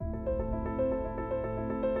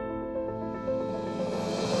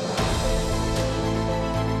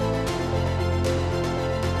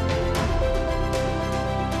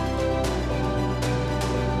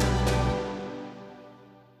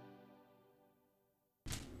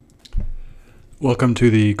Welcome to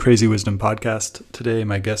the Crazy Wisdom Podcast. Today,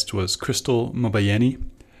 my guest was Krystal Mobayeni.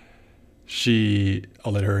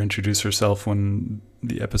 I'll let her introduce herself when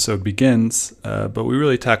the episode begins, but we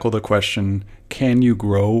really tackle the question, can you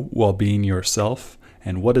grow while being yourself?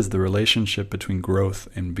 And what is the relationship between growth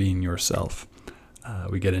and being yourself?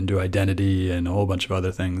 We get into identity and a whole bunch of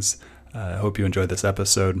other things. I hope you enjoyed this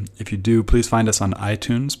episode. If you do, please find us on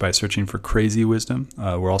iTunes by searching for Crazy Wisdom.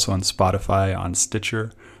 We're also on Spotify, on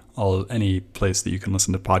Stitcher, any place that you can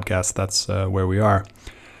listen to podcasts. That's where we are.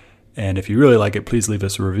 And if you really like it, please leave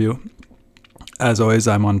us a review. As always,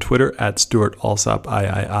 I'm on Twitter at Stuart Alsop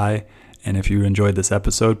III. And if you enjoyed this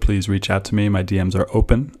episode, please reach out to me. My DMs are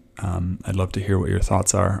open. I'd love to hear what your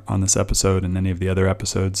thoughts are on this episode and any of the other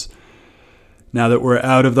episodes. Now that we're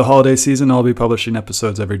out of the holiday season, I'll be publishing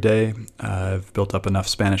episodes every day. I've built up enough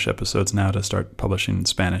Spanish episodes now to start publishing in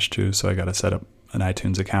Spanish too. So I got to set up an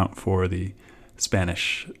iTunes account for the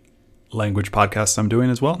Spanish language podcasts I'm doing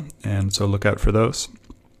as well. And so look out for those.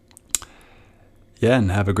 Yeah,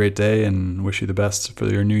 and have a great day and wish you the best for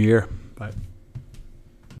your new year. Bye.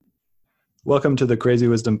 Welcome to the Crazy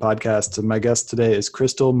Wisdom Podcast. My guest today is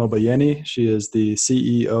Krystal Mobayeni. She is the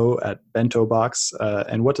CEO at Bento Box.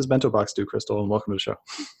 And what does Bento Box do, Krystal? And welcome to the show.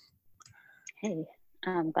 Hey,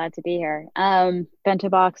 I'm glad to be here. Bento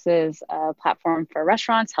Box is a platform for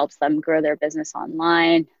restaurants, helps them grow their business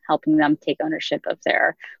online, helping them take ownership of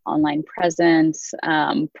their online presence,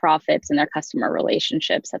 profits, and their customer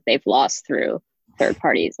relationships that they've lost through third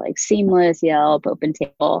parties like Seamless, Yelp,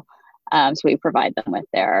 OpenTable. So we provide them with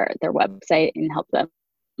their website and help them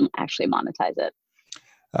actually monetize it.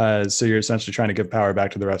 So you're essentially trying to give power back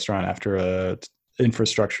to the restaurant after a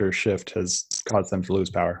infrastructure shift has caused them to lose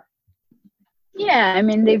power. Yeah, I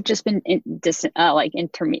mean, they've just been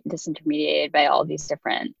disintermediated by all these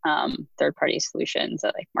different third-party solutions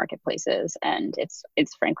at like marketplaces, and it's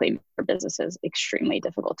frankly for businesses extremely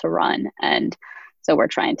difficult to run. And so we're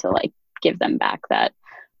trying to like give them back that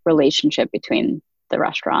relationship between the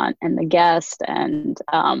restaurant and the guest, and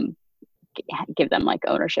give them like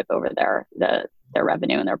ownership over their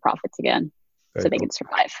revenue and their profits again, so they can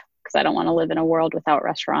survive. Because I don't want to live in a world without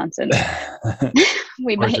restaurants, and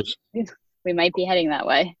we might be heading that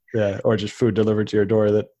way. Yeah, or just food delivered to your door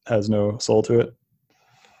that has no soul to it.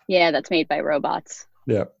 Yeah, that's made by robots.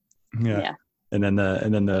 Yeah. And then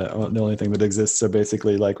the only thing that exists are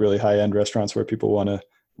basically like really high end restaurants where people want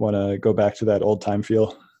to go back to that old time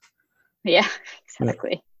feel. Yeah,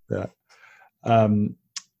 exactly. Yeah.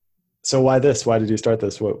 So why this? Why did you start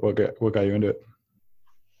this? What got you into it?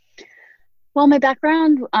 Well, my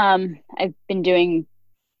background, I've been doing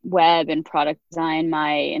web and product design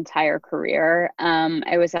my entire career.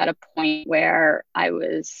 I was at a point where I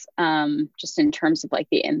was just in terms of like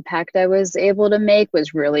the impact I was able to make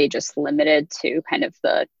was really just limited to kind of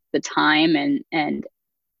the time and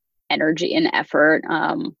energy and effort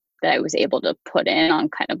that I was able to put in on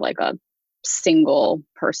kind of like a single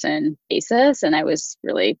person basis. And I was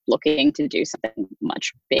really looking to do something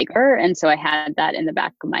much bigger. And so I had that in the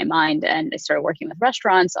back of my mind, and I started working with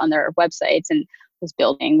restaurants on their websites and was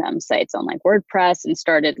building them sites on like WordPress, and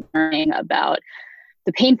started learning about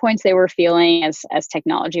the pain points they were feeling as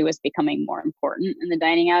technology was becoming more important in the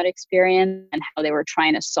dining out experience, and how they were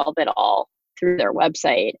trying to solve it all through their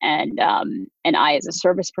website. And I, as a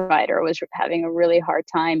service provider, was having a really hard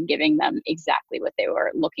time giving them exactly what they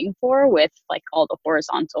were looking for with like all the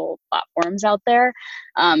horizontal platforms out there.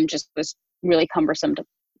 Just was really cumbersome to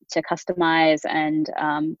customize and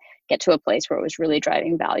get to a place where it was really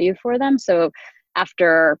driving value for them. So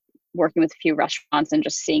after working with a few restaurants and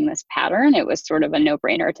just seeing this pattern, it was sort of a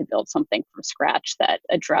no-brainer to build something from scratch that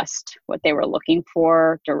addressed what they were looking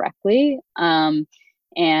for directly.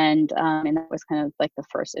 And that was kind of like the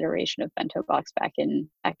first iteration of Bento Box back in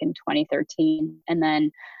 2013. And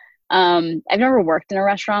then I've never worked in a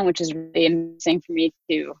restaurant, which is really amazing for me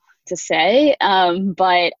to say,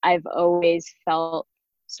 but I've always felt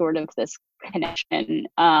sort of this connection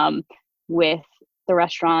with the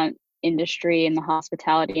restaurant industry and the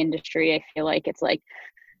hospitality industry. I feel like it's like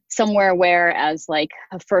somewhere where, as like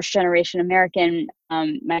a first generation American,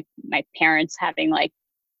 my parents having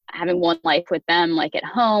one life with them like at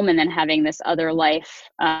home, and then having this other life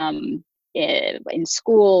in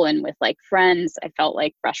school and with like friends, I felt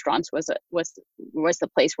like restaurants was the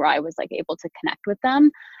place where I was like able to connect with them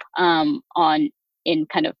in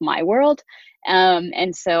kind of my world.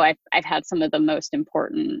 And so I've had some of the most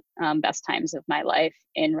important, best times of my life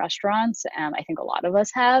in restaurants. I think a lot of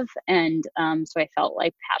us have. And so I felt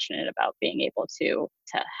like passionate about being able to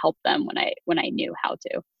help them when I knew how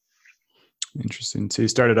to. Interesting. So you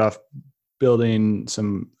started off building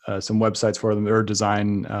some websites for them or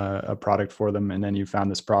design a product for them, and then you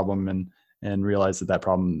found this problem and realized that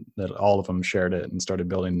problem, that all of them shared it, and started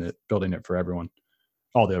building it for everyone,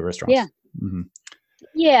 all the restaurants. Yeah. Mm-hmm.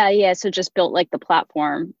 Yeah. So just built like the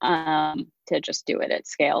platform to just do it at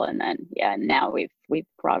scale. And then, now we've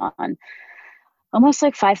brought on almost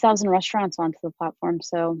like 5,000 restaurants onto the platform.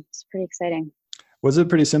 So it's pretty exciting. Was it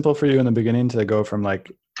pretty simple for you in the beginning to go from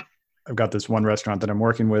like, I've got this one restaurant that I'm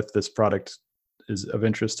working with, this product is of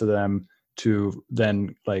interest to them, to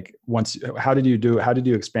then like how did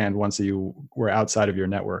you expand once you were outside of your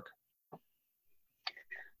network?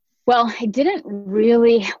 Well, I didn't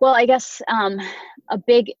really, well, I guess a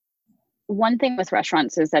big one thing with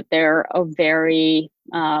restaurants is that they're a very,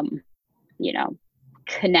 you know,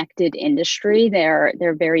 connected industry.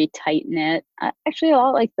 They're very tight knit. Actually, a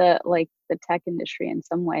lot like the tech industry in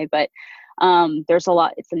some way, but there's a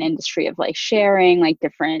lot. It's an industry of like sharing. Like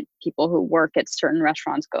different people who work at certain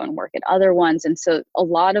restaurants go and work at other ones, and so a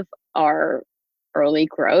lot of our early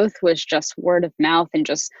growth was just word of mouth and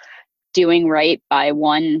just doing right by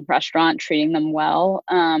one restaurant, treating them well,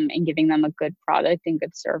 and giving them a good product and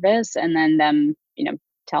good service, and then them,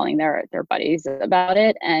 telling their buddies about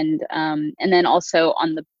it, and then also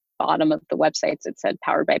on the bottom of the websites it said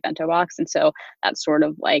powered by Bento Box, and so that sort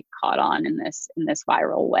of like caught on in this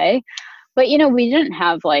viral way. But we didn't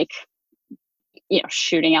have like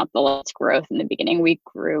shooting out the lights growth in the beginning. We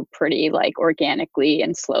grew pretty like organically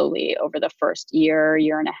and slowly over the first year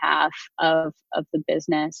and a half of the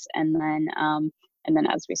business. And then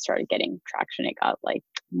as we started getting traction, it got like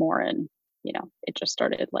more, and it just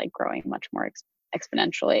started like growing much more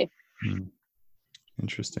exponentially.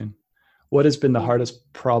 Interesting. What has been the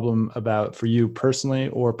hardest problem for you personally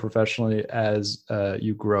or professionally as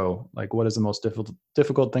you grow? Like, what is the most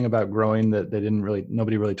difficult thing about growing that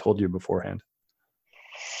nobody really told you beforehand?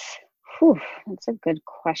 Whew, that's a good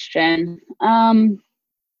question.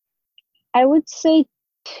 I would say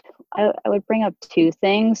I would bring up two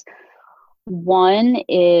things. One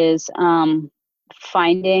is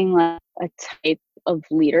finding like a type of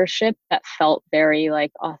leadership that felt very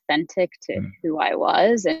like authentic to who I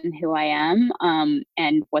was and who I am,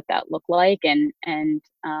 and what that looked like, and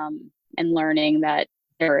learning that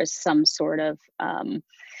there is some sort of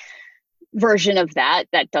version of that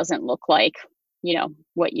doesn't look like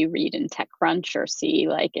what you read in TechCrunch or see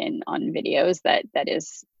like on videos that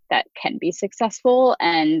can be successful,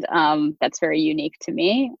 and that's very unique to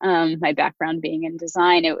me. My background being in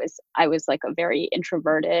design, I was like a very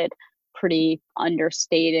introverted, pretty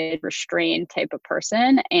understated, restrained type of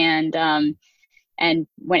person, and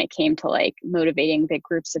when it came to like motivating big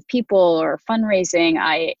groups of people or fundraising,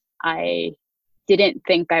 I didn't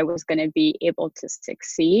think I was going to be able to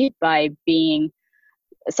succeed by being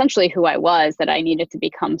essentially who I was, that I needed to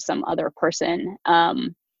become some other person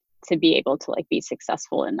to be able to like be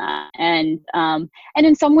successful in that. And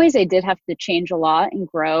in some ways I did have to change a lot and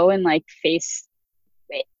grow and like face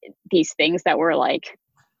these things that were like,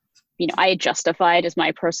 I had justified as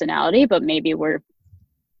my personality, but maybe were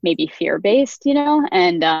fear-based,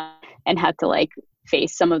 and had to like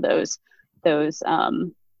face some of those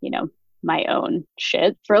my own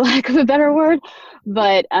shit, for lack of a better word.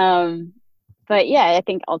 But yeah, I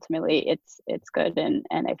think ultimately it's good, and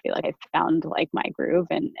I feel like I found like my groove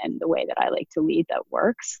and the way that I like to lead that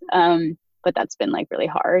works. But that's been like really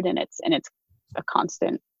hard, and it's a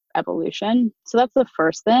constant evolution. So that's the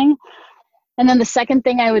first thing. And then the second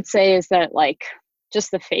thing I would say is that like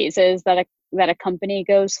just the phases that a company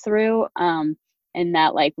goes through, and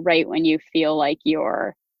that like right when you feel like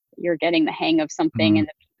you're getting the hang of something, and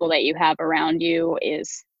the people that you have around you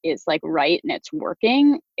is like right and it's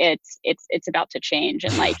working, it's about to change,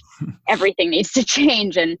 and like everything needs to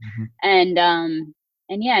change, and I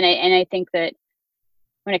think that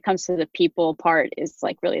when it comes to the people part is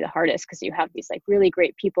like really the hardest, because you have these like really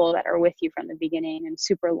great people that are with you from the beginning and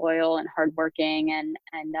super loyal and hardworking, and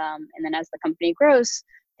then as the company grows,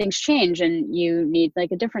 things change and you need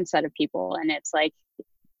like a different set of people, and it's like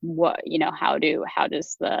how do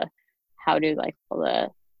like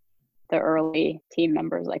the early team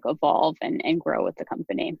members like evolve and grow with the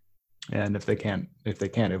company. And if they can't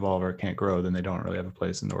evolve or can't grow, then they don't really have a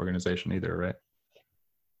place in the organization either, right?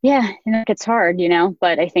 Yeah, it's hard,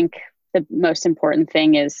 but I think the most important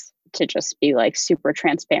thing is to just be like super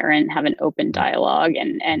transparent, have an open dialogue,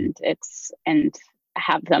 and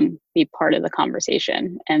have them be part of the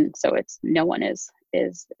conversation. And so it's no one is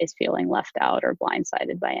feeling left out or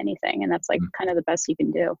blindsided by anything. And that's like kind of the best you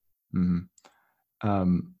can do.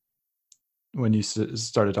 When you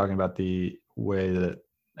started talking about the way that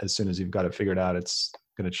as soon as you've got it figured out, it's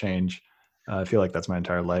going to change. I feel like that's my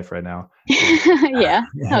entire life right now. Yeah.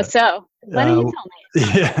 Oh, Yeah. so why don't you tell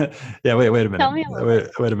me? Yeah. Yeah. Wait a minute. Tell me a little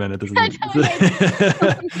bit. Wait a minute. This Tell me how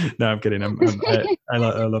is no, I'm kidding. I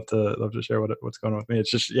love to share what's going on with me.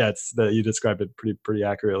 It's just, yeah, it's that you described it pretty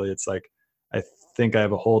accurately. It's like, I think I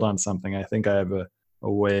have a hold on something. I think I have a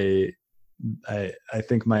way. I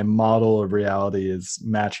think my model of reality is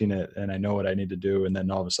matching it, and I know what I need to do. And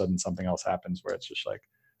then all of a sudden something else happens where it's just like,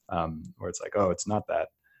 where it's like, oh, it's not that.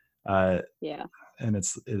 Yeah. And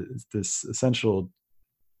it's this essential.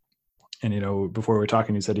 And before we were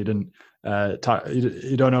talking, you said you didn't talk.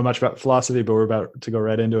 You don't know much about philosophy, but we're about to go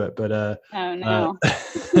right into it. But Oh no.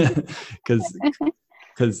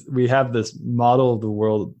 because we have this model of the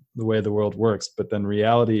world, the way the world works, but then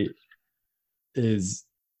reality is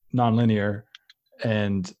nonlinear,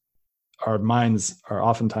 and our minds are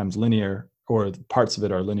oftentimes linear, or parts of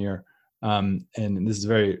it are linear. And this is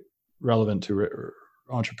very relevant to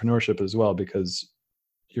entrepreneurship as well, because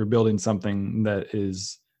you're building something that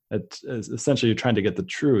is essentially you're trying to get the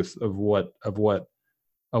truth of what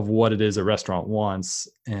it is a restaurant wants,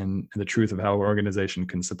 and the truth of how an organization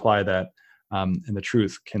can supply that. And the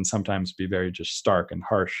truth can sometimes be very just stark and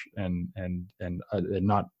harsh, and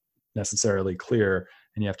not necessarily clear,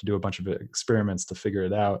 and you have to do a bunch of experiments to figure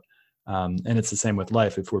it out. And it's the same with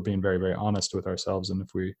life. If we're being very, very honest with ourselves, and if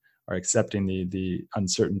we are accepting the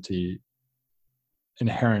uncertainty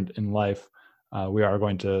inherent in life, we are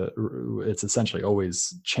going to, it's essentially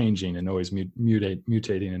always changing and always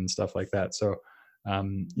mutating and stuff like that. So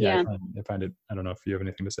Yeah. I find it, I don't know if you have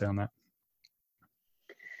anything to say on that.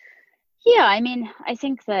 Yeah, I mean, I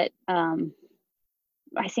think that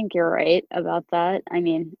I think you're right about that. I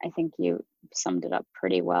mean, I think you summed it up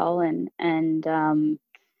pretty well, and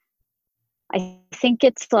I think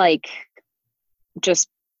it's like just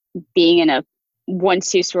being in a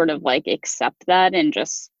once you sort of like accept that, and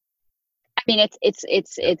just, I mean, it's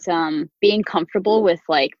being comfortable with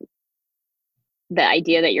like the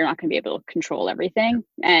idea that you're not going to be able to control everything,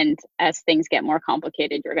 and as things get more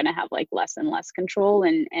complicated, you're going to have like less and less control,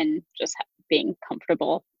 and just being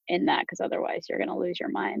comfortable in that, because otherwise you're going to lose your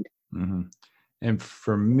mind. Mm-hmm. And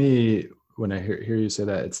for me, when I hear you say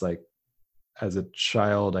that, it's like, as a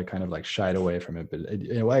child, I kind of like shied away from it. But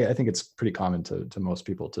I think it's pretty common to most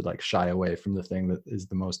people to like shy away from the thing that is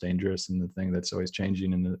the most dangerous, and the thing that's always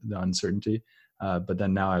changing, and the uncertainty. But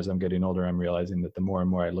then now, as I'm getting older, I'm realizing that the more and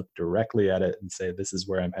more I look directly at it and say, this is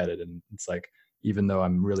where I'm headed. And it's like, even though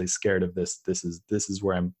I'm really scared of this is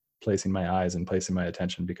where I'm placing my eyes and placing my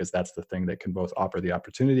attention, because that's the thing that can both offer the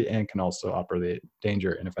opportunity and can also offer the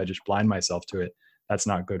danger. And if I just blind myself to it, that's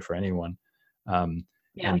not good for anyone.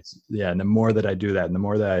 Yeah. And the more that I do that, and the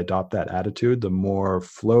more that I adopt that attitude, the more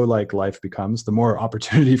flow like life becomes, the more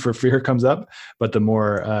opportunity for fear comes up, but the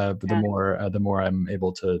more I'm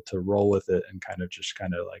able to roll with it, and kind of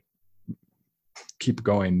like keep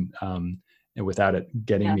going, and without it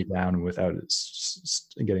getting me down, and without it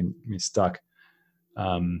getting me stuck.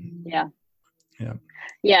 Yeah.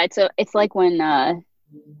 It's like when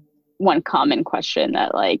one common question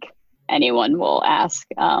that like anyone will ask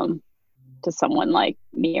to someone like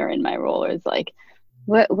me or in my role is like,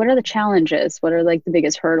 what are the challenges? What are like the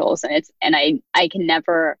biggest hurdles? And I can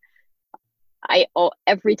never,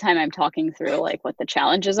 every time I'm talking through like what the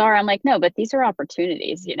challenges are, I'm like, no, but these are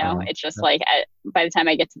opportunities, it's just like, by the time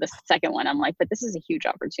I get to the second one, I'm like, but this is a huge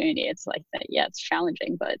opportunity. It's like that. Yeah, it's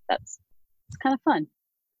challenging, but it's kind of fun.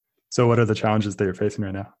 So what are the challenges that you're facing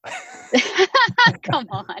right now? Come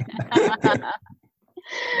on.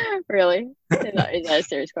 Really? Is that a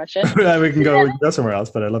serious question? We can go somewhere else,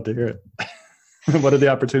 but I'd love to hear it. What are the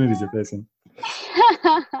opportunities you're facing?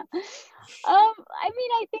 I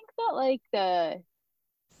mean, I think that like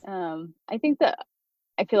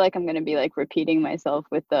I feel like I'm going to be like repeating myself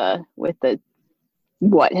with the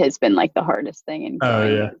what has been like the hardest thing in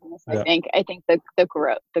growing business. I think the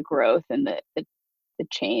growth and the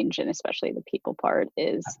change, and especially the people part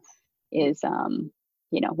is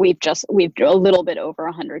we've a little bit over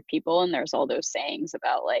 100 people, and there's all those sayings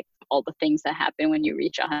about like all the things that happen when you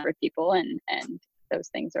reach 100 people, and those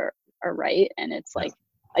things are right, and it's like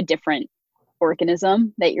a different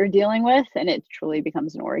organism that you're dealing with, and it truly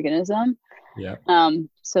becomes an organism.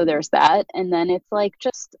 So there's that, and then it's like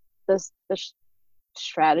just the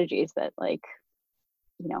strategies that like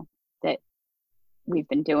that we've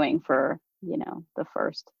been doing for the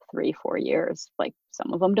first 3-4 years. Like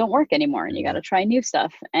some of them don't work anymore, and you got to try new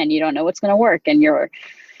stuff, and you don't know what's going to work, and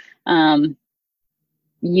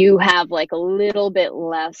you have like a little bit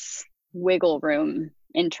less wiggle room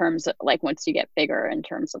in terms of like once you get bigger, in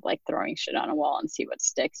terms of like throwing shit on a wall and see what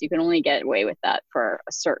sticks. You can only get away with that for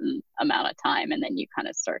a certain amount of time, and then you kind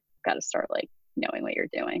of got to start like knowing what you're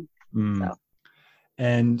doing. So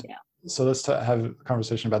And yeah. so let's have a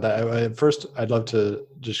conversation about that. First, I'd love to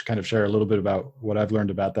just kind of share a little bit about what I've learned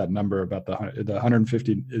about that number. About the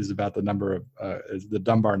 150 is about the number of is the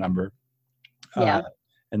Dunbar number, Yeah.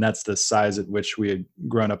 and that's the size at which we had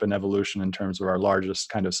grown up in evolution in terms of our largest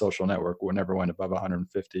kind of social network. We never went above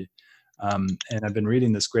 150. And I've been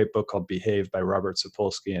reading this great book called Behave by Robert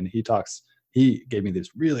Sapolsky, and he gave me this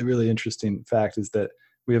really, really interesting fact, is that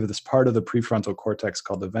we have this part of the prefrontal cortex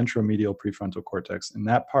called the ventromedial prefrontal cortex. And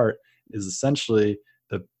that part is essentially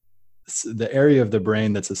the area of the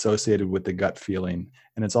brain that's associated with the gut feeling.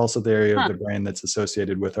 And it's also the area of the brain that's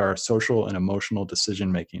associated with our social and emotional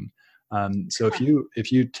decision making. So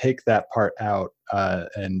if you take that part out,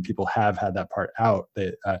 and people have had that part out,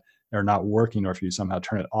 they're not working, or if you somehow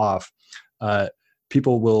turn it off,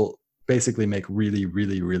 people will basically make really,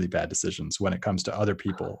 really, really bad decisions when it comes to other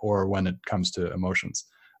people or when it comes to emotions.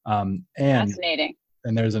 Fascinating.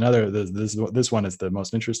 And there's another, this one is the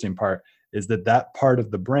most interesting part, is that part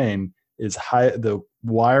of the brain is the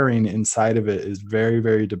wiring inside of it is very,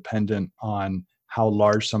 very dependent on how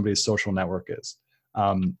large somebody's social network is.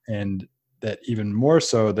 And that even more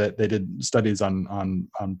so, that they did studies on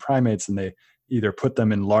primates, and they either put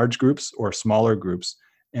them in large groups or smaller groups.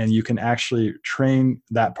 And you can actually train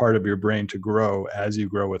that part of your brain to grow as you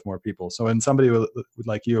grow with more people. So in somebody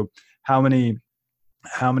like you, how many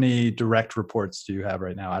direct reports do you have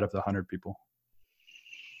right now out of the 100 people?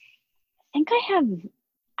 I think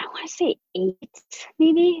I want to say 8,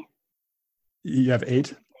 maybe. You have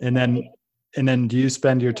 8, and then do you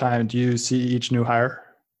spend your time? Do you see each new hire?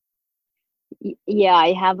 Yeah,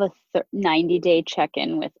 I have a 90-day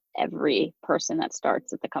check-in with every person that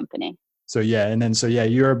starts at the company. So yeah, and then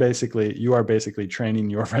you are basically training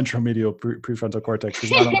your ventromedial prefrontal cortex,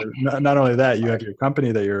 because not only that, you have your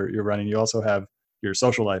company that you're running, you also have your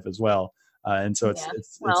social life as well, and so it's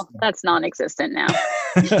that's non-existent now.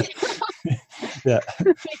 yeah.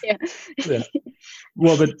 Yeah.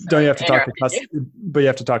 Well, but don't you have to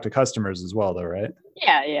talk to customers as well, though, right?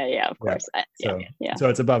 Yeah, of course. So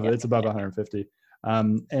it's above 150.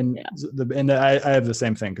 And I have the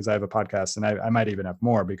same thing, because I have a podcast, and I might even have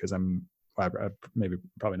more, because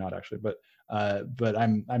probably not actually, but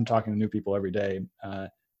I'm talking to new people every day,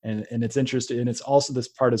 and it's interesting, and it's also, this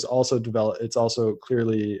part is also developed. It's also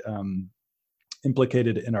clearly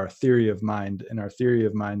implicated in our theory of mind, and our theory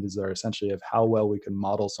of mind is essentially of how well we can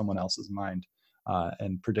model someone else's mind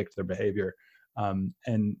and predict their behavior.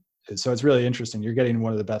 And so it's really interesting. You're getting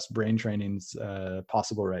one of the best brain trainings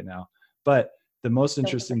possible right now. But the most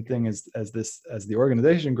interesting thing is, as the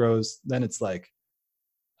organization grows, then it's like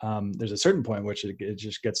there's a certain point in which it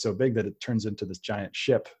just gets so big that it turns into this giant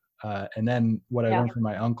ship. And then what I learned from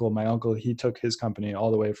my uncle, he took his company all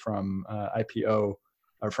the way from IPO,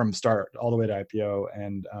 or from start all the way to IPO.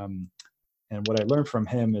 And what I learned from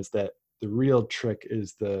him is that the real trick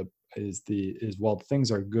is while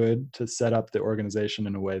things are good, to set up the organization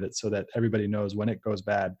in a way so that everybody knows when it goes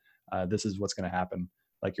bad, this is what's going to happen.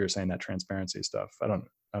 Like you were saying, that transparency stuff. I don't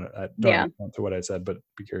know to what I said, but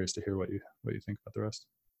be curious to hear what you think about the rest.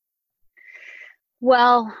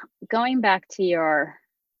 Well, going back to your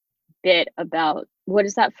bit about, what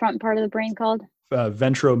is that front part of the brain called?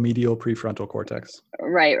 Ventromedial prefrontal cortex.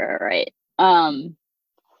 Right.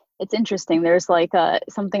 It's interesting. There's like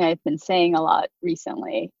something I've been saying a lot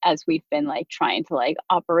recently, as we've been like trying to like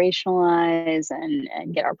operationalize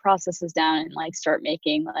and get our processes down, and like start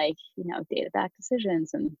making like, data backed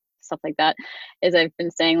decisions and stuff like that, is I've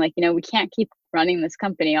been saying like, we can't keep running this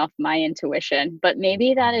company off my intuition, but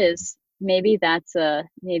maybe that's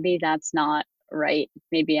not right.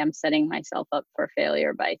 Maybe I'm setting myself up for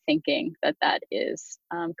failure by thinking that is,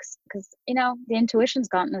 because the intuition's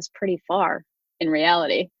gotten us pretty far in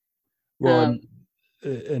reality. Well,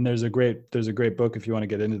 and there's a great book, if you want to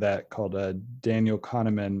get into that, called Daniel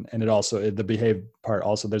Kahneman, and the Behave part.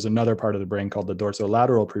 Also, there's another part of the brain called the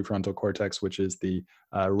dorsolateral prefrontal cortex, which is the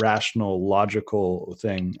rational, logical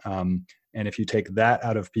thing. And if you take that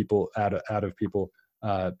out of people,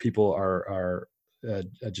 people are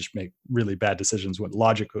just make really bad decisions with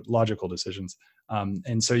logical decisions.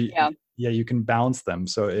 And so you can balance them.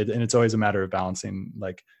 So it's always a matter of balancing,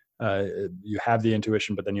 like. You have the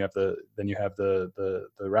intuition, but then you have the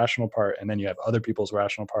rational part, and then you have other people's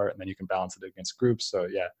rational part, and then you can balance it against groups. So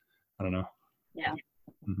I don't know. Yeah.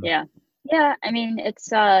 I mean,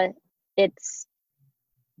 it's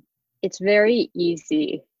very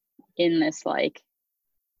easy in this, like,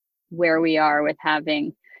 where we are with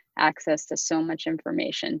having access to so much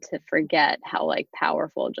information to forget how like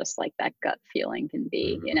powerful just like that gut feeling can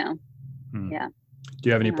be, you know? Yeah. Do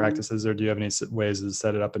you have any practices, or do you have any ways to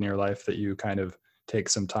set it up in your life that you kind of take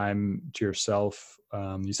some time to yourself?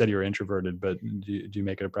 You said you were introverted, but do you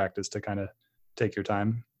make it a practice to kind of take your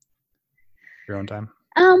time, your own time?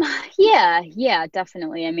 Yeah,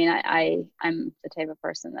 definitely. I mean, I'm the type of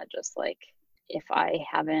person that just like, if I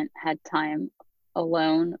haven't had time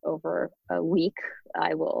alone over a week,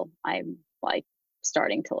 I'm like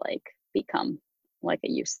starting to like become like a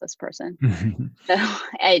useless person. So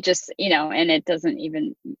I just, and it doesn't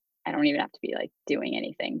even, I don't even have to be like doing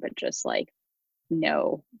anything, but just like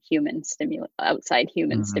no outside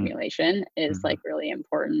human stimulation is like really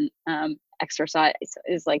important. Exercise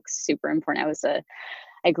is like super important.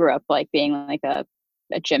 I grew up like being like a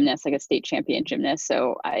gymnast, like a state champion gymnast.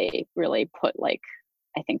 So I really put like,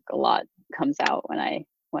 I think a lot comes out when I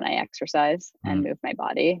exercise and move my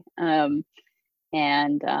body. And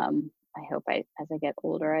I hope as I get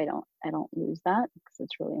older, I don't lose that, because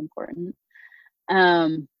it's really important.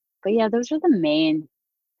 But yeah, those are the main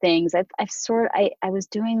things. I was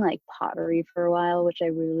doing like pottery for a while, which I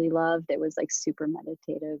really loved. It was like super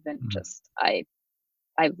meditative, and just I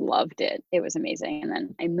loved it. It was amazing. And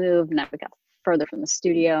then I moved and I got further from the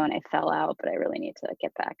studio and I fell out, but I really need to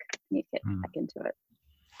get back into it.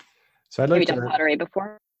 So Have you done pottery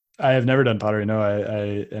before? I have never done pottery. No,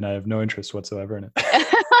 I have no interest whatsoever in it.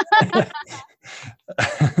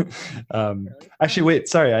 Actually, wait,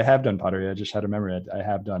 sorry. I have done pottery. I just had a memory. I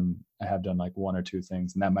have done like one or two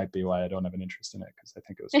things, and that might be why I don't have an interest in it, because I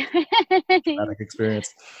think it was a traumatic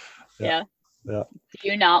experience. Yeah. Do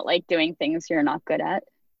you not like doing things you're not good at?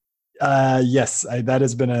 Yes, that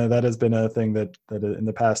has been a thing that in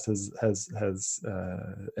the past has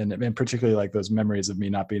and particularly like those memories of me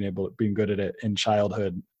not being good at it in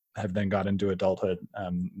childhood have then got into adulthood.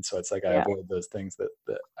 So it's like I avoid those things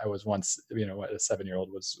that I was once, a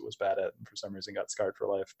 7-year-old was bad at, and for some reason got scarred for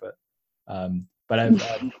life. But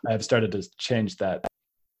I've started to change that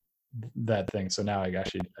thing. So now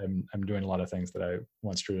I'm doing a lot of things that I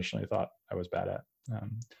once traditionally thought I was bad at.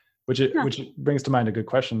 Which brings to mind a good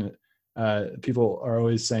question. People are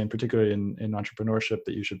always saying, particularly in entrepreneurship,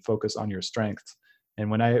 that you should focus on your strengths. And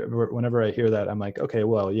whenever I hear that, I'm like, okay,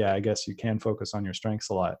 well, yeah, I guess you can focus on your strengths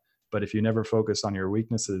a lot, but if you never focus on your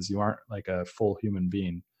weaknesses, you aren't like a full human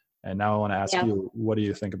being. And now I want to ask you, what do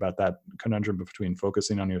you think about that conundrum between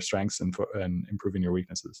focusing on your strengths and improving your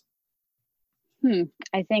weaknesses?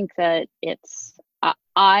 I think that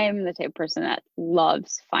I'm the type of person that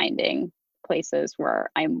loves finding places where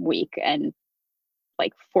I'm weak and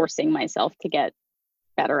like forcing myself to get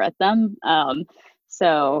better at them.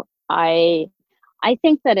 So I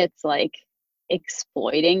think that it's like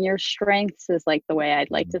exploiting your strengths is like the way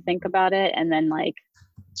I'd like to think about it, and then like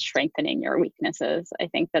strengthening your weaknesses. I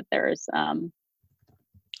think that there's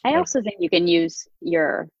I also think you can use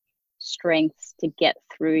your strengths to get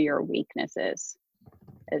through your weaknesses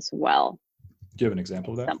as well. Do you have an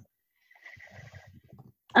example of that?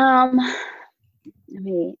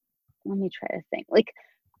 Let me try to think. Like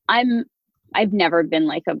I've never been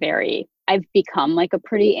like I've become like a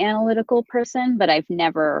pretty analytical person, but I've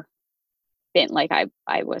never been like,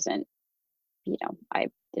 I wasn't, I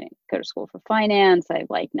didn't go to school for finance. I've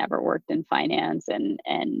like never worked in finance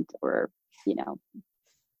or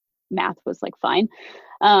math was like fine.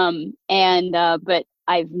 But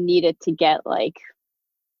I've needed to get like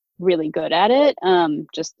really good at it.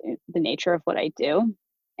 Just the nature of what I do.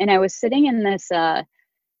 And I was sitting in this,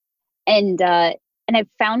 and I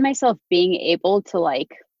found myself being able to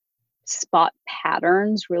like spot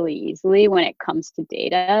patterns really easily when it comes to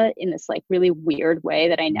data in this like really weird way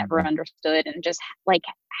that I never understood, and just like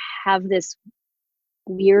have this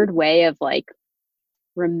weird way of like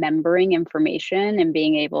remembering information and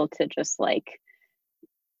being able to just like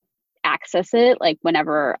access it like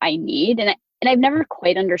whenever I need. And I've never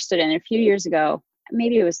quite understood it. And a few years ago,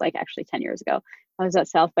 maybe it was like actually 10 years ago, I was at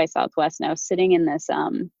South by Southwest and I was sitting in this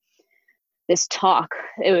talk.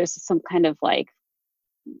 It was some kind of like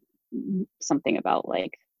something about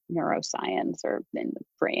like neuroscience or in the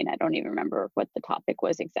brain. I don't even remember what the topic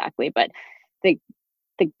was exactly, but the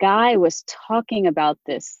guy was talking about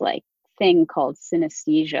this like thing called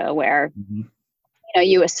synesthesia, where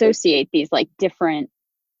you associate these like different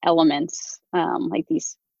elements, like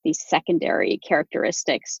these secondary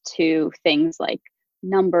characteristics to things like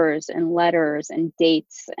numbers and letters and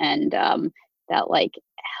dates, and that like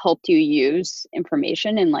helped you use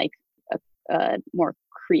information in like a more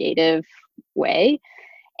creative way.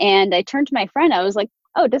 And I turned to my friend, I was like,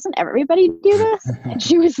 oh, doesn't everybody do this? And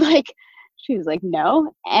she was like, She was like,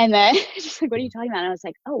 no. And then she's like, what are you talking about? And I was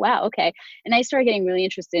like, oh, wow. Okay. And I started getting really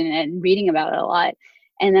interested in it and reading about it a lot.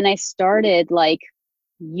 And then I started like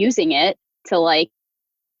using it to like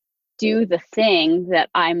do the thing that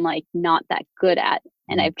I'm like not that good at.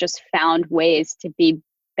 And Mm. I've just found ways to be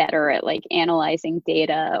better at like analyzing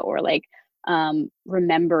data or like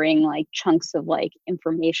remembering like chunks of like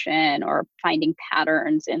information or finding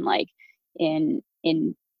patterns in like in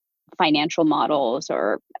financial models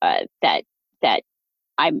or that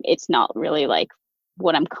it's not really like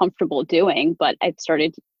what I'm comfortable doing, but I've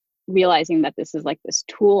started realizing that this is like this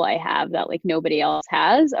tool I have that like nobody else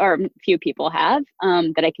has or few people have,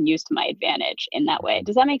 that I can use to my advantage in that way.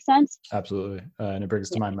 Does that make sense? Absolutely. And it brings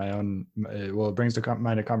to Yeah. mind it brings to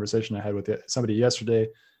mind a conversation I had with somebody yesterday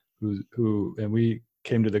and we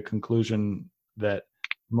came to the conclusion that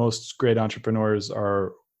most great entrepreneurs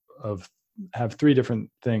have three different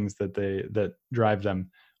things that drive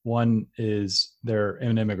them. One is they're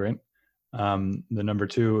an immigrant. The number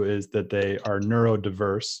two is that they are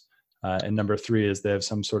neurodiverse. And number three is they have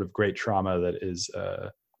some sort of great trauma that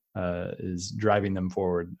is driving them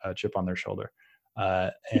forward, a chip on their shoulder.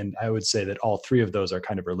 And I would say that all three of those are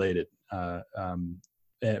kind of related.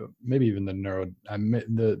 Maybe even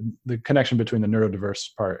the connection between the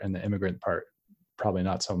neurodiverse part and the immigrant part, probably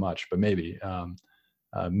not so much, but maybe.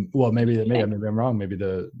 Well, maybe I'm wrong. Maybe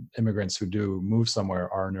the immigrants who do move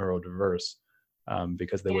somewhere are neurodiverse,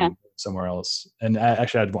 because they Yeah. wouldn't move somewhere else. And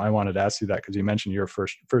I wanted to ask you that because you mentioned you're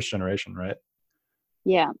first generation, right?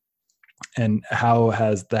 Yeah. And how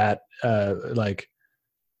has that like?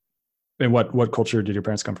 And what culture did your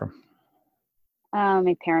parents come from?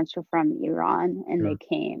 My parents were from Iran and they Iran.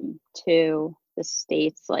 came to the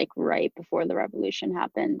States like right before the revolution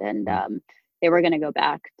happened. And Mm. they were going to go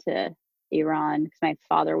back to Iran because my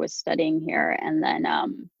father was studying here. And then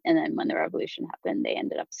when the revolution happened, they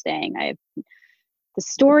ended up staying. The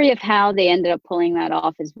story of how they ended up pulling that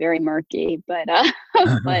off is very murky, but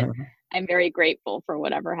but I'm very grateful for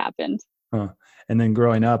whatever happened. Huh. And then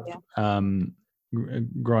growing up, Yeah. and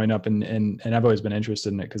I've always been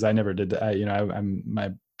interested in it because I never did that. I'm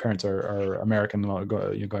my parents are American,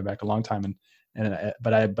 going back a long time,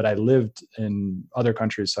 but I lived in other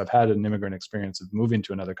countries, so I've had an immigrant experience of moving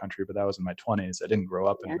to another country, but that was in my 20s. I didn't grow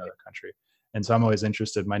up in Yeah. another country, and so I'm always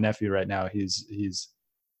interested. My nephew right now,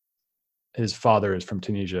 his father is from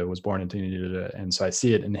Tunisia, was born in Tunisia, and so I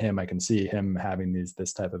see it in him. I can see him having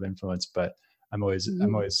this type of influence, but I'm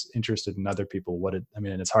Mhm. always interested in other people. And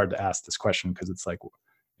it's hard to ask this question because it's like,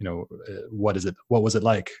 what is it? What was it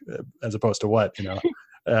like, as opposed to what,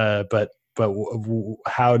 but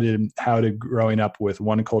how did growing up with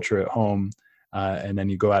one culture at home, and then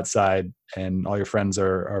you go outside and all your friends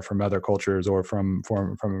are from other cultures or from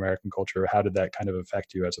American culture, how did that kind of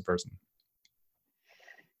affect you as a person?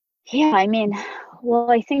 Yeah, I mean, well,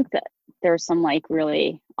 I think that there's some like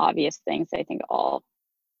really obvious things I think all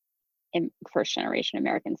first generation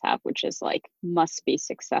Americans have, which is like must be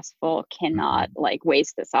successful, cannot Mhm. like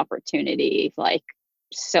waste this opportunity, like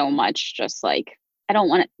so much just like I don't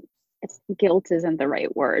want to it's guilt isn't the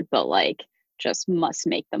right word, but like just must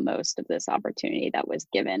make the most of this opportunity that was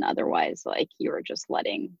given. Otherwise, like you were just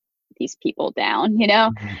letting these people down, you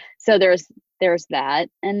know? Mhm. So there's that.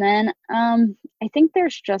 And then I think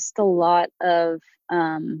there's just a lot of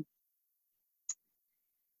um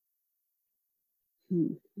let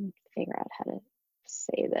me figure out how to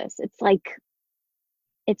say this.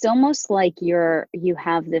 It's almost like you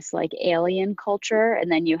have this like alien culture and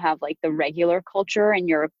then you have like the regular culture and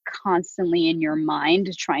you're constantly in your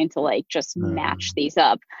mind trying to like just match these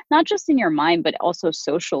up, not just in your mind but also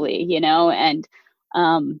socially, you know. And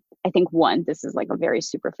I think this is like a very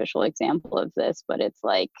superficial example of this, but it's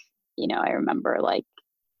like, you know, I remember like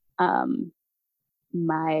um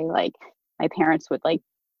like my parents would like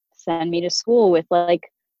send me to school with like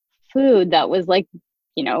food that was like,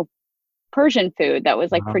 you know, Persian food that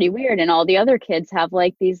was like Uh-huh. pretty weird. And all the other kids have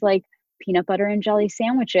like these like peanut butter and jelly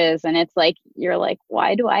sandwiches. And it's like, you're like,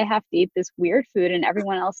 why do I have to eat this weird food? And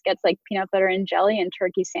everyone else gets like peanut butter and jelly and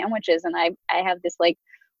turkey sandwiches. And I have this like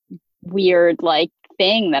weird like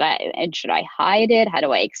thing and should I hide it? How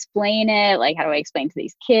do I explain it? Like, how do I explain to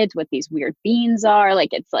these kids what these weird beans are? Like,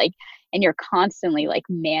 it's like, and you're constantly like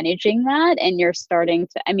managing that and you're starting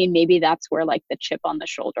to, I mean, maybe that's where like the chip on the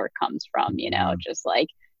shoulder comes from, you know, Mhm. just like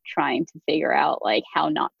trying to figure out like how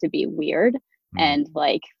not to be weird Mhm. and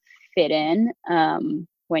like fit in,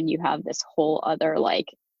 when you have this whole other like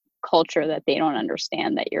culture that they don't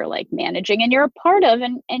understand that you're like managing and you're a part of,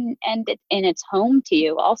 and it's home to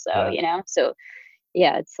you also, Yeah. you know. So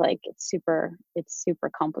yeah, it's like it's super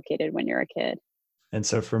complicated when you're a kid. And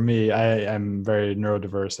so for me, I'm very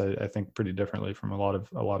neurodiverse. I think pretty differently from a lot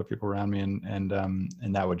of people around me, and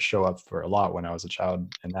that would show up for a lot when I was a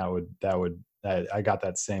child, and I got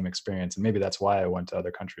that same experience, and maybe that's why I went to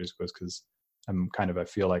other countries, was because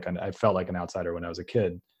I felt like an outsider when I was a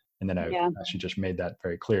kid, and then I Yeah. actually just made that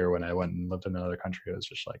very clear when I went and lived in another country. It was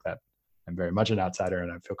just like that. I'm very much an outsider,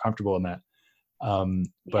 and I feel comfortable in that. Um,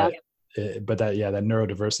 Yeah. but but that, yeah, that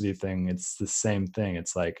neurodiversity thing, it's the same thing.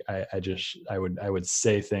 It's like I would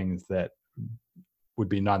say things that would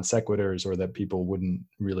be non sequiturs, or that people wouldn't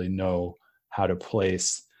really know how to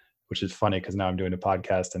place, which is funny because now I'm doing a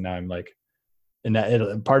podcast, and now I'm like,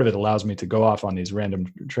 and part of it allows me to go off on these random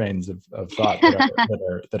trains of thought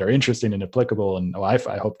that are interesting and applicable, and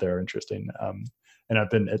I hope they're interesting. And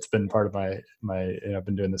it's been part of my I've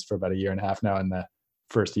been doing this for about a year and a half now, and the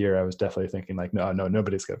first year I was definitely thinking like, no,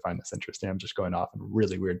 nobody's going to find this interesting. I'm just going off on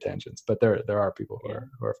really weird tangents, but there are people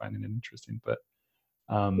who are finding it interesting. But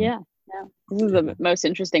um, Yeah. Yeah. This is the most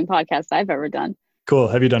interesting podcast I've ever done. cool.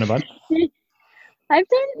 Have you done a bunch?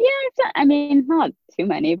 I mean, not too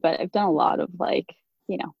many, but I've done a lot of like,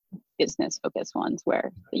 business focused ones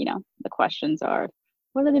where, the questions are,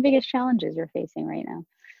 what are the biggest challenges you're facing right now?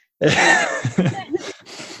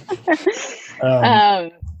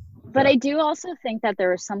 um, But I do also think that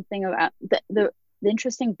there was something about the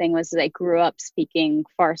interesting thing was that I grew up speaking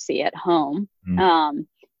Farsi at home.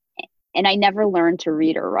 And I never learned to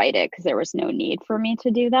read or write it because there was no need for me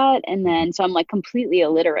to do that. And then, so I'm like completely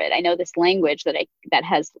illiterate. I know this language that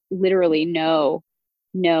has literally no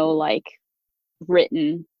like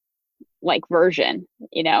written like version,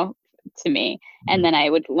 to me. And then I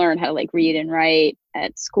would learn how to like read and write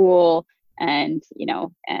at school, and,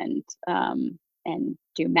 and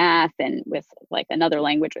do math and with like another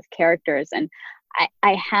language with characters. And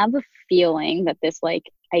I have a feeling that this like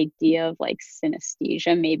idea of like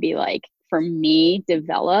synesthesia maybe like for me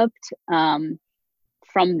developed from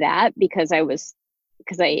that, because I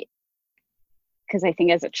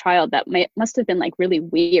think as a child that must have been like really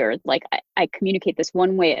weird. Like I communicate this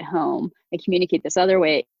one way at home, I communicate this other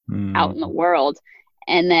way out in the world,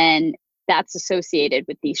 and then that's associated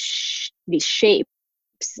with these shapes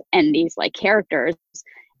and these like characters,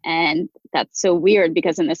 and that's so weird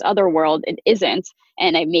because in this other world it isn't,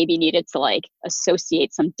 and I maybe needed to like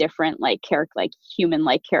associate some different like human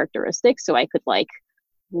like characteristics so I could like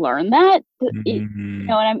learn that. You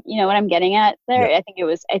know what I'm getting at there? Yeah. I think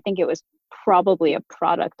it was probably a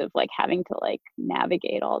product of like having to like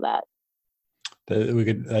navigate all that. I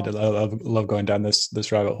love going down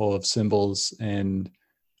this rabbit hole of symbols, and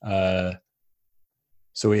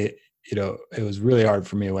so it was really hard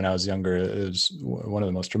for me when I was younger. It was one of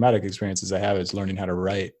the most traumatic experiences I have, is learning how to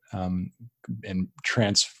write, and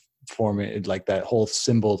transforming it, like that whole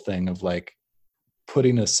symbol thing of like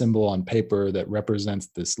putting a symbol on paper that represents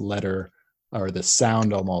this letter or the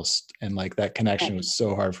sound almost, and like that connection was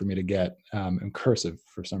so hard for me to get. And cursive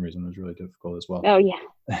for some reason was really difficult as well. Oh yeah.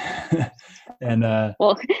 And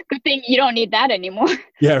well, good thing you don't need that anymore.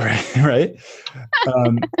 Yeah, right.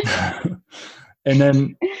 And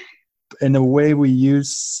then in the way we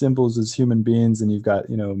use symbols as human beings, and you've got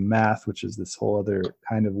math, which is this whole other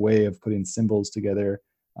kind of way of putting symbols together.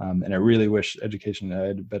 And I really wish I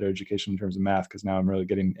had better education in terms of math, because now I'm really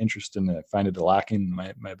getting interested in it. I find it lacking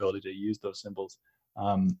my ability to use those symbols.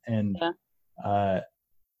 And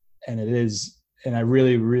it is, and I'm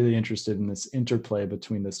really, really interested in this interplay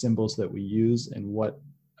between the symbols that we use and what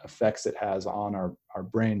effects it has on our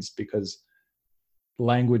brains, because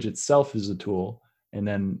language itself is a tool. And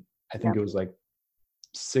then I think it was like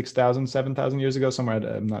 6,000, 7,000 years ago, somewhere,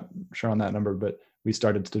 I'm not sure on that number, but we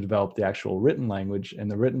started to develop the actual written language. And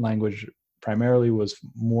the written language primarily was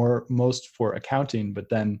most for accounting, but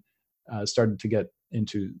then started to get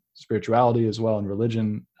into spirituality as well, and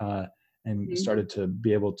religion, and started to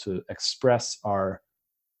be able to express our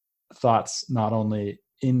thoughts not only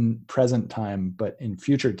in present time but in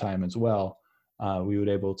future time as well. We would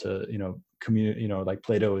able to communicate, like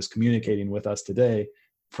Plato is communicating with us today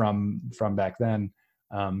from back then.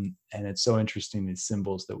 And it's so interesting, these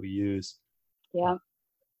symbols that we use. Yeah.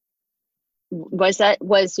 Was that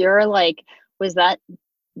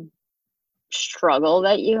struggle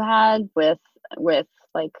that you had with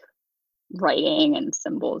like writing and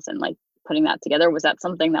symbols and like putting that together? Was that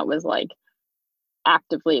something that was like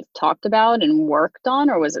actively talked about and worked on,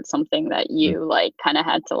 or was it something that you like kind of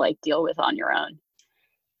had to like deal with on your own?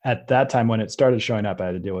 At that time, when it started showing up, I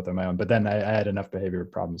had to deal with it on my own. But then I had enough behavior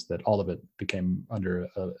problems that all of it became under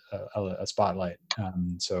a spotlight.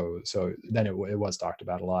 So then it was talked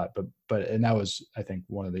about a lot. And that was, I think,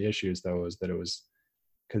 one of the issues, though, was that it was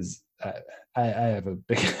because I have a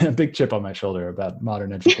big a big chip on my shoulder about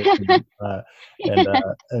modern education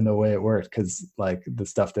and the way it worked, because like the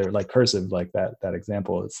stuff there, like cursive, like that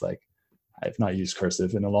example, it's like I've not used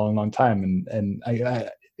cursive in a long time, and I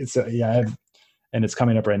it's yeah, and it's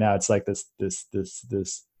coming up right now. It's like this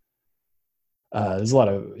there's a lot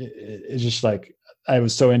of it's just like I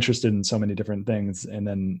was so interested in so many different things, and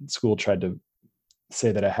then school tried to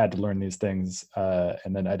say that I had to learn these things,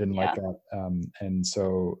 and then I didn't like Yeah. that, and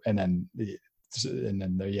so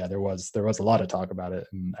yeah, there was a lot of talk about it,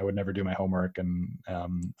 and I would never do my homework, and so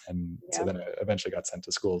Yeah. then I eventually got sent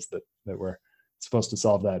to schools that were supposed to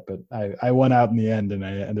solve that, but I won out in the end, and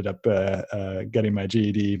I ended up getting my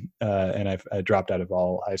GED, and I dropped out of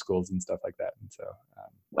all high schools and stuff like that, and so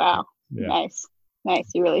Wow. yeah, Nice. Nice.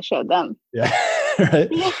 You really showed them. yeah, right,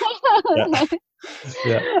 yeah,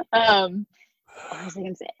 yeah, What was I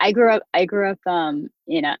gonna say? I grew up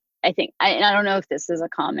you know, I think and I don't know if this is a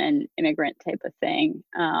common immigrant type of thing,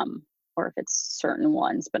 or if it's certain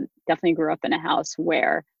ones, but definitely grew up in a house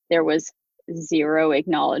where there was zero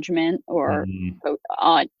acknowledgement or mm,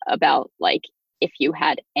 on about like if you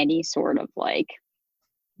had any sort of like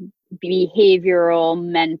behavioral,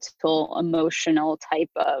 mental, emotional type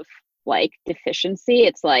of like deficiency.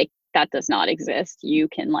 It's like that does not exist. You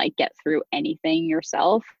can like get through anything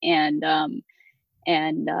yourself. And mm,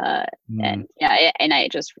 yeah, and I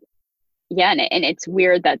just yeah, and it's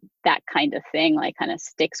weird that that kind of thing like kind of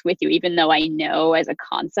sticks with you, even though I know as a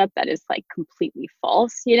concept that is like completely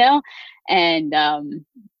false, you know. And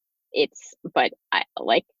it's but I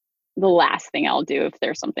like the last thing I'll do if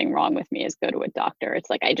there's something wrong with me is go to a doctor. It's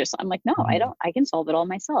like I'm like, no, I mm, don't, I can solve it all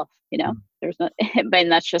myself, you know. mm. There's no but and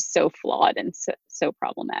that's just so flawed and so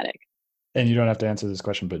problematic. And you don't have to answer this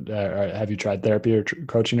question, but have you tried therapy or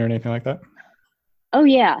coaching or anything like that? Oh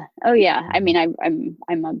yeah. Oh yeah. I Mhm. mean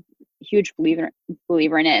I'm a huge believer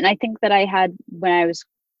in it. And I think that I had when I was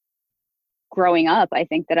growing up, I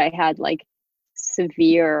think that I had like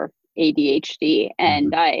severe ADHD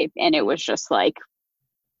Mhm. and it was just like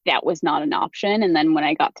that was not an option. And then when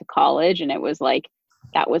I got to college and it was like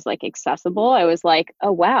that was like accessible, I was like,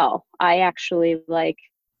 oh wow, I actually like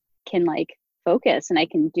can like focus and I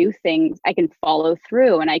can do things, I can follow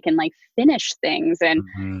through and I can like finish things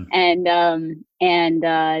Mhm.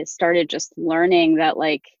 and started just learning that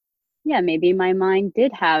like, yeah, maybe my mind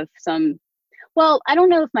did have some well, I don't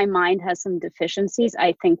know if my mind has some deficiencies.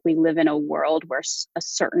 I think we live in a world where a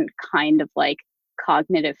certain kind of like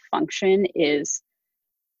cognitive function is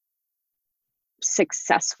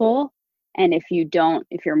successful. And if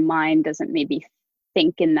your mind doesn't maybe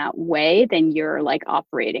think in that way, then you're like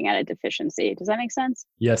operating at a deficiency. Does that make sense?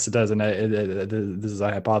 Yes, it does, and this is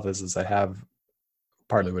a hypothesis I have,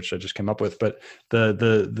 partly which I just came up with, but the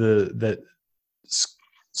that s-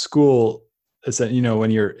 school is that,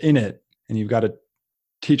 when you're in it and you've got a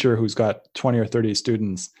teacher who's got 20 or 30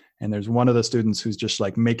 students, and there's one of the students who's just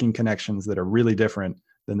like making connections that are really different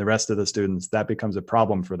than the rest of the students, that becomes a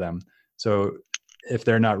problem for them. So if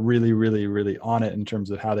they're not really really on it in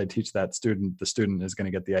terms of how they teach that student, the student is going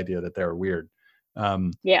to get the idea that they're weird,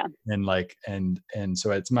 um, Yeah. and like and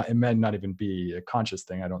so it might not even be a conscious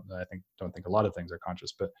thing. Don't think a lot of things are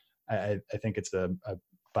conscious, but I think it's a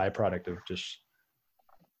byproduct of just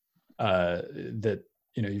that,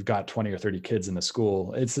 you've got 20 or 30 kids in the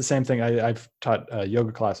school. It's the same thing. I've taught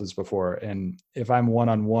yoga classes before, and if I'm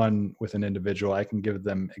one-on-one with an individual, I can give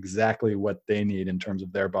them exactly what they need in terms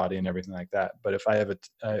of their body and everything like that. But if Yeah.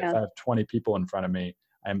 I have 20 people in front of me,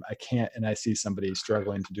 I can't, and I see somebody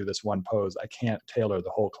struggling to do this one pose, I can't tailor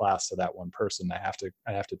the whole class to that one person. I have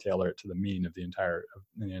to tailor it to the mean of the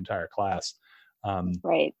entire class. um,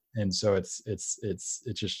 Right. and so it's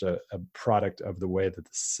just a product of the way that the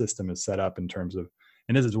system is set up in terms of,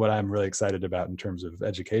 and this is what I'm really excited about in terms of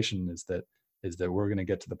education, is that we're going to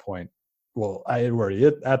get to the point, well, I had already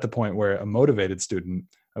at the point where a motivated student,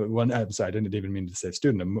 I'm sorry, I didn't even mean to say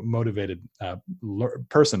student, a motivated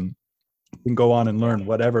person can go on and learn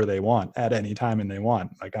whatever they want at any time and they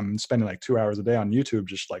want. Like I'm spending like 2 hours a day on YouTube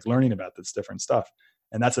just like learning about this different stuff,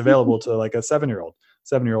 and that's available to like a 7-year-old.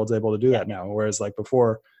 7-year-old's able to do Yeah. that now, whereas like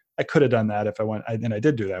before, I could have done that if and I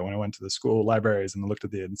did do that when I went to the school libraries and looked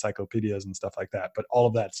at the encyclopedias and stuff like that. But all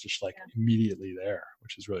of that's just like immediately there,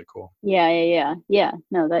 which is really cool. Yeah. Yeah. Yeah. Yeah.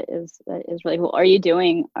 No, that is really cool. Are you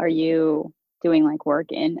doing like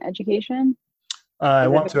work in education I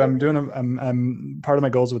want to. specifically? I'm part of my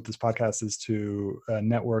goals with this podcast is to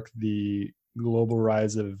network the global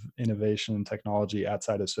rise of innovation and technology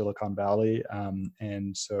outside of Silicon Valley,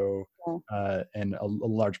 and so Yeah. and a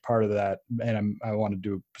large part of that, and I want to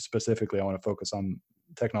do specifically. I want to focus on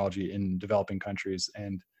technology in developing countries,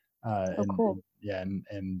 and Oh, cool.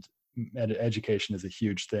 Education is a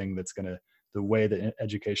huge thing that's going to, the way that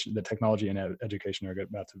education, the technology and education are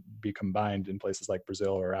about to be combined in places like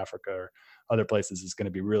Brazil or Africa or other places is going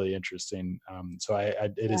to be really interesting. So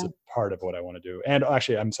it is a part of what I want to do. And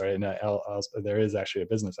actually, I'm sorry, and there is actually a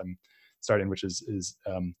business I'm starting, which is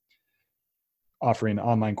offering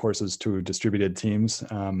online courses to distributed teams,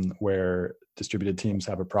 where distributed teams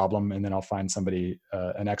have a problem, and then I'll find somebody,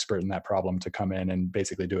 an expert in that problem, to come in and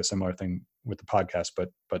basically do a similar thing with the podcast, but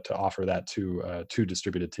to offer that to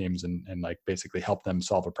distributed teams, and like basically help them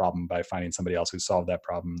solve a problem by finding somebody else who solved that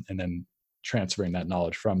problem and then transferring that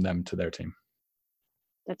knowledge from them to their team.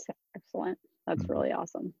 That's excellent. That's really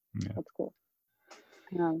awesome. Yeah. That's cool.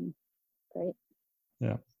 Great.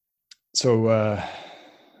 Yeah. So,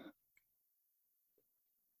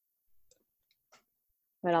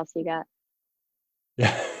 what else you got?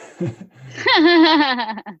 Yeah.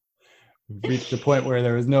 We've reached the point where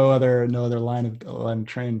there was no other line of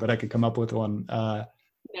train, but I could come up with one. No,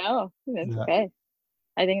 that's okay.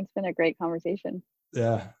 I think it's been a great conversation.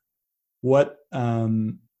 Yeah. What,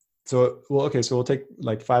 so we'll take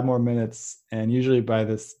like 5 more minutes, and usually by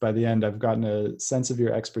the end, I've gotten a sense of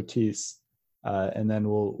your expertise, and then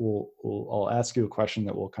I'll ask you a question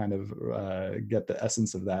that will kind of get the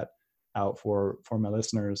essence of that out for my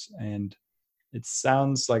listeners. And it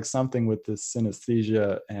sounds like something with this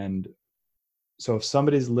synesthesia. And so if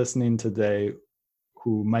somebody's listening today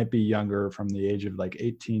who might be younger, from the age of like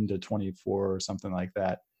 18 to 24 or something like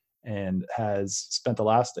that, and has spent the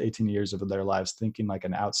last 18 years of their lives thinking like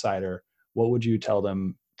an outsider, what would you tell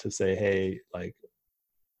them to say, hey, like,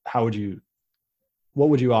 what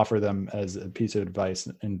would you offer them as a piece of advice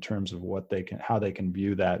in terms of how they can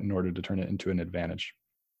view that in order to turn it into an advantage?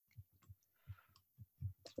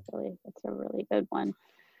 That's a really good one.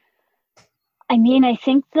 I mean, I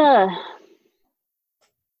think this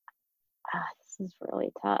is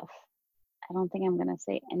really tough. I don't think I'm going to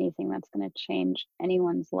say anything that's going to change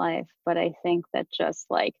anyone's life, but I think that just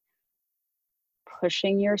like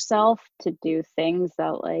pushing yourself to do things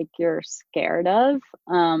that like you're scared of,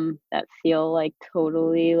 that feel like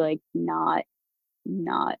totally like not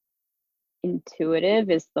intuitive,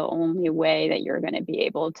 is the only way that you're going to be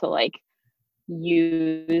able to like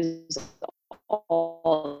use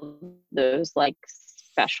all those like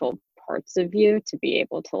special parts of you to be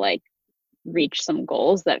able to like reach some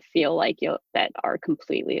goals that feel like that are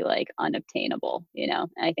completely like unobtainable, and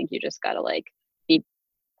I think you just got to like be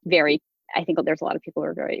I think there's a lot of people who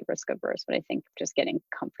are very risk averse, but I think just getting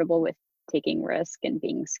comfortable with taking risk and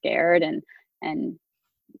being scared, and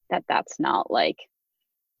that's not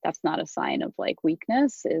a sign of like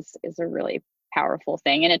weakness, is a really powerful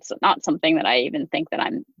thing. And it's not something that I even think that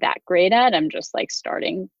I'm that great at. I'm just like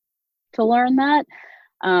starting to learn that.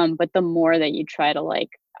 But the more that you try to like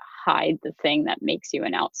hide the thing that makes you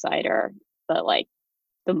an outsider, but like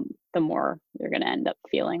the more you're going to end up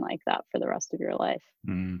feeling like that for the rest of your life.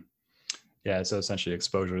 Yeah, so essentially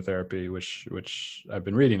exposure therapy, which I've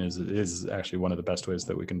been reading, is actually one of the best ways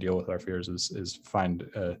that we can deal with our fears, is find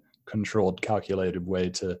a controlled, calculated way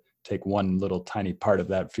to take one little tiny part of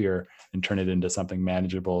that fear and turn it into something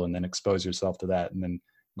manageable, and then expose yourself to that, and then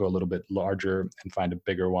go a little bit larger and find a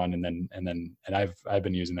bigger one. And I've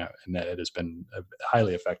been using that, and that it has been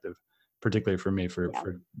highly effective, particularly for me. For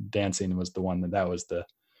dancing was the one that was the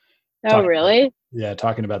really?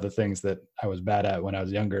 Talking about the things that I was bad at when I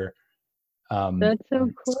was younger. That's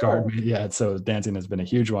so cool. Scarred me. Yeah. So dancing has been a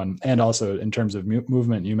huge one. And also in terms of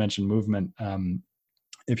movement, you mentioned movement.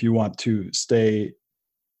 If you want to stay,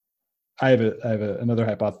 I have another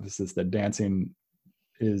hypothesis that dancing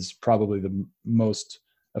is probably the most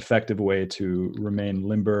effective way to remain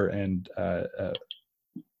limber and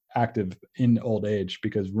active in old age,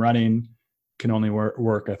 because running can only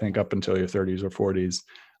work, I think, up until your 30s or 40s.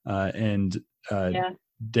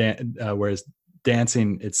 Whereas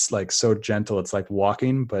dancing, it's like so gentle. It's like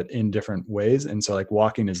walking, but in different ways. And so like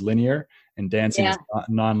walking is linear and dancing is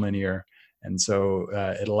non-linear. And so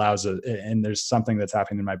it allows and there's something that's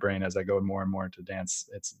happening in my brain as I go more and more into dance.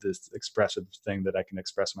 It's this expressive thing that I can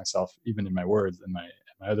express myself even in my words and my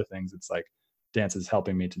other things. It's like dance is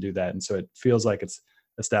helping me to do that. And so it feels like it's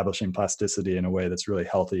establishing plasticity in a way that's really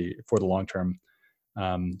healthy for the long term.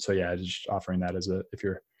 So yeah, just offering that if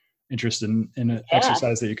you're interested in an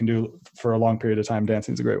exercise that you can do for a long period of time,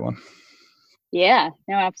 dancing is a great one. Yeah,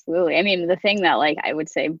 no, absolutely. I mean, the thing that like I would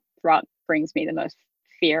say brings me the most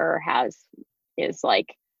fear is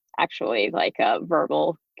like actually like a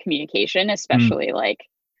verbal communication, especially like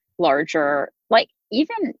larger, like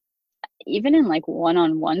even in like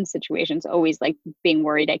one-on-one situations, always like being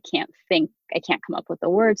worried I can't come up with the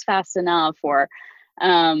words fast enough, or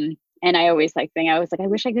And I always like think I was like, I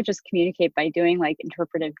wish I could just communicate by doing like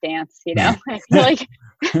interpretive dance, you know? I feel like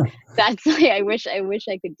that's like, I wish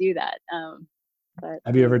I could do that. But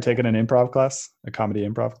Have you ever taken an improv class, a comedy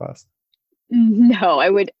improv class? no, I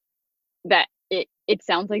would, that it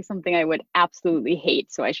sounds like something I would absolutely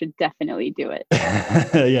hate. So I should definitely do it.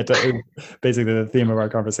 Yeah. Basically the theme of our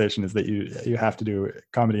conversation is that you have to do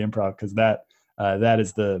comedy improv, because that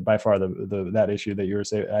is by far that issue that you were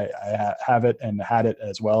saying. I have it and had it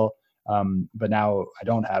as well. But now I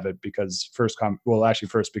don't have it because first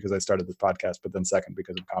because I started this podcast, but then second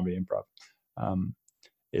because of comedy improv.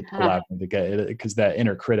 It allowed me to get it, because that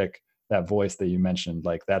inner critic, that voice that you mentioned,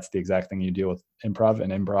 like that's the exact thing you deal with improv.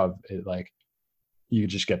 And improv, like you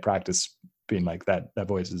just get practice being like that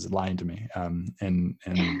voice is lying to me. And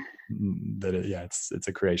that it's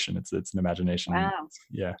a creation. It's an imagination. Wow.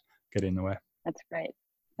 Yeah. Getting in the way. That's great.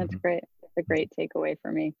 That's great. That's a great takeaway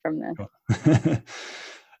for me from this. Cool.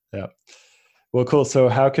 Yeah. Well, cool. So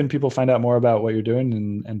how can people find out more about what you're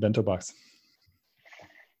doing and Bento Box?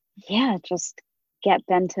 Yeah, just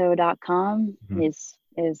getbento.com is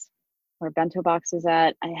where Bento Box is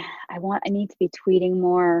at. I need to be tweeting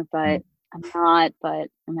more, but I'm not, but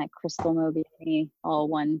I'm at Krystal Mobayeni, all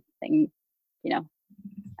one thing, you know.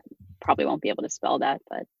 Probably won't be able to spell that,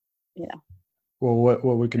 but you know. Well,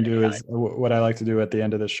 what we can do is, what I like to do at the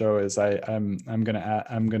end of the show is I'm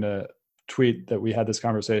gonna tweet that we had this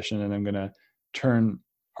conversation, and I'm gonna turn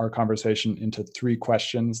our conversation into 3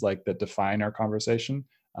 questions like that define our conversation.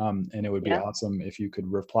 And it would be awesome if you could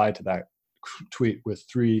reply to that tweet with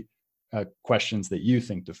 3 questions that you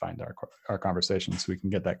think defined our conversation, so we can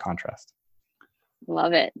get that contrast.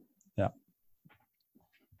 Love it. Yeah.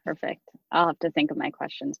 Perfect. I'll have to think of my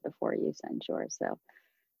questions before you send yours, so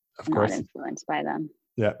I'm not influenced by them.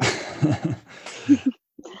 Yeah.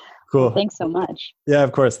 Cool. Well, thanks so much. Yeah,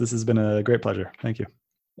 of course. This has been a great pleasure. Thank you.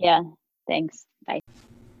 Yeah. Thanks. Bye.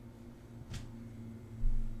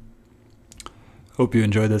 Hope you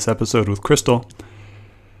enjoyed this episode with Krystal.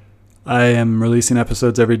 I am releasing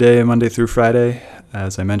episodes every day, Monday through Friday.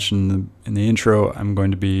 As I mentioned in the intro, I'm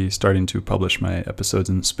going to be starting to publish my episodes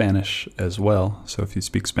in Spanish as well. So if you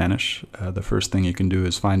speak Spanish, the first thing you can do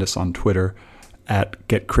is find us on Twitter at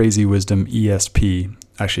GetCrazyWisdomESP.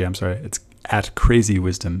 Actually, I'm sorry, it's at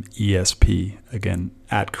CrazyWisdomESP. Again,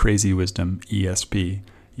 at CrazyWisdomESP.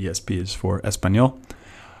 ESP is for Espanol.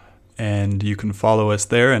 And you can follow us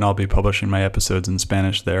there, and I'll be publishing my episodes in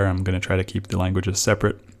Spanish there. I'm going to try to keep the languages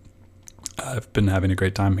separate. I've been having a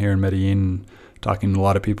great time here in Medellin, talking to a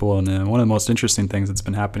lot of people, and one of the most interesting things that's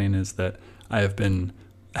been happening is that I have been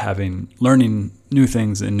learning new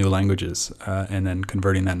things in new languages, and then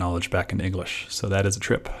converting that knowledge back into English. So that is a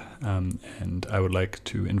trip, and I would like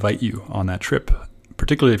to invite you on that trip,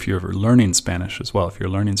 particularly if you're learning Spanish as well. If you're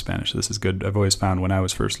learning Spanish, this is good. I've always found when I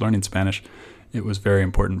was first learning Spanish, it was very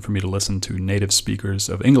important for me to listen to native speakers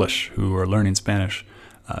of English who are learning Spanish,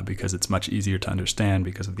 because it's much easier to understand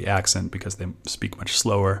because of the accent, because they speak much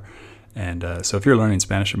slower. And so if you're learning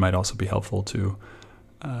Spanish, it might also be helpful to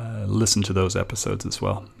listen to those episodes as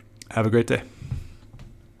well. Have a great day.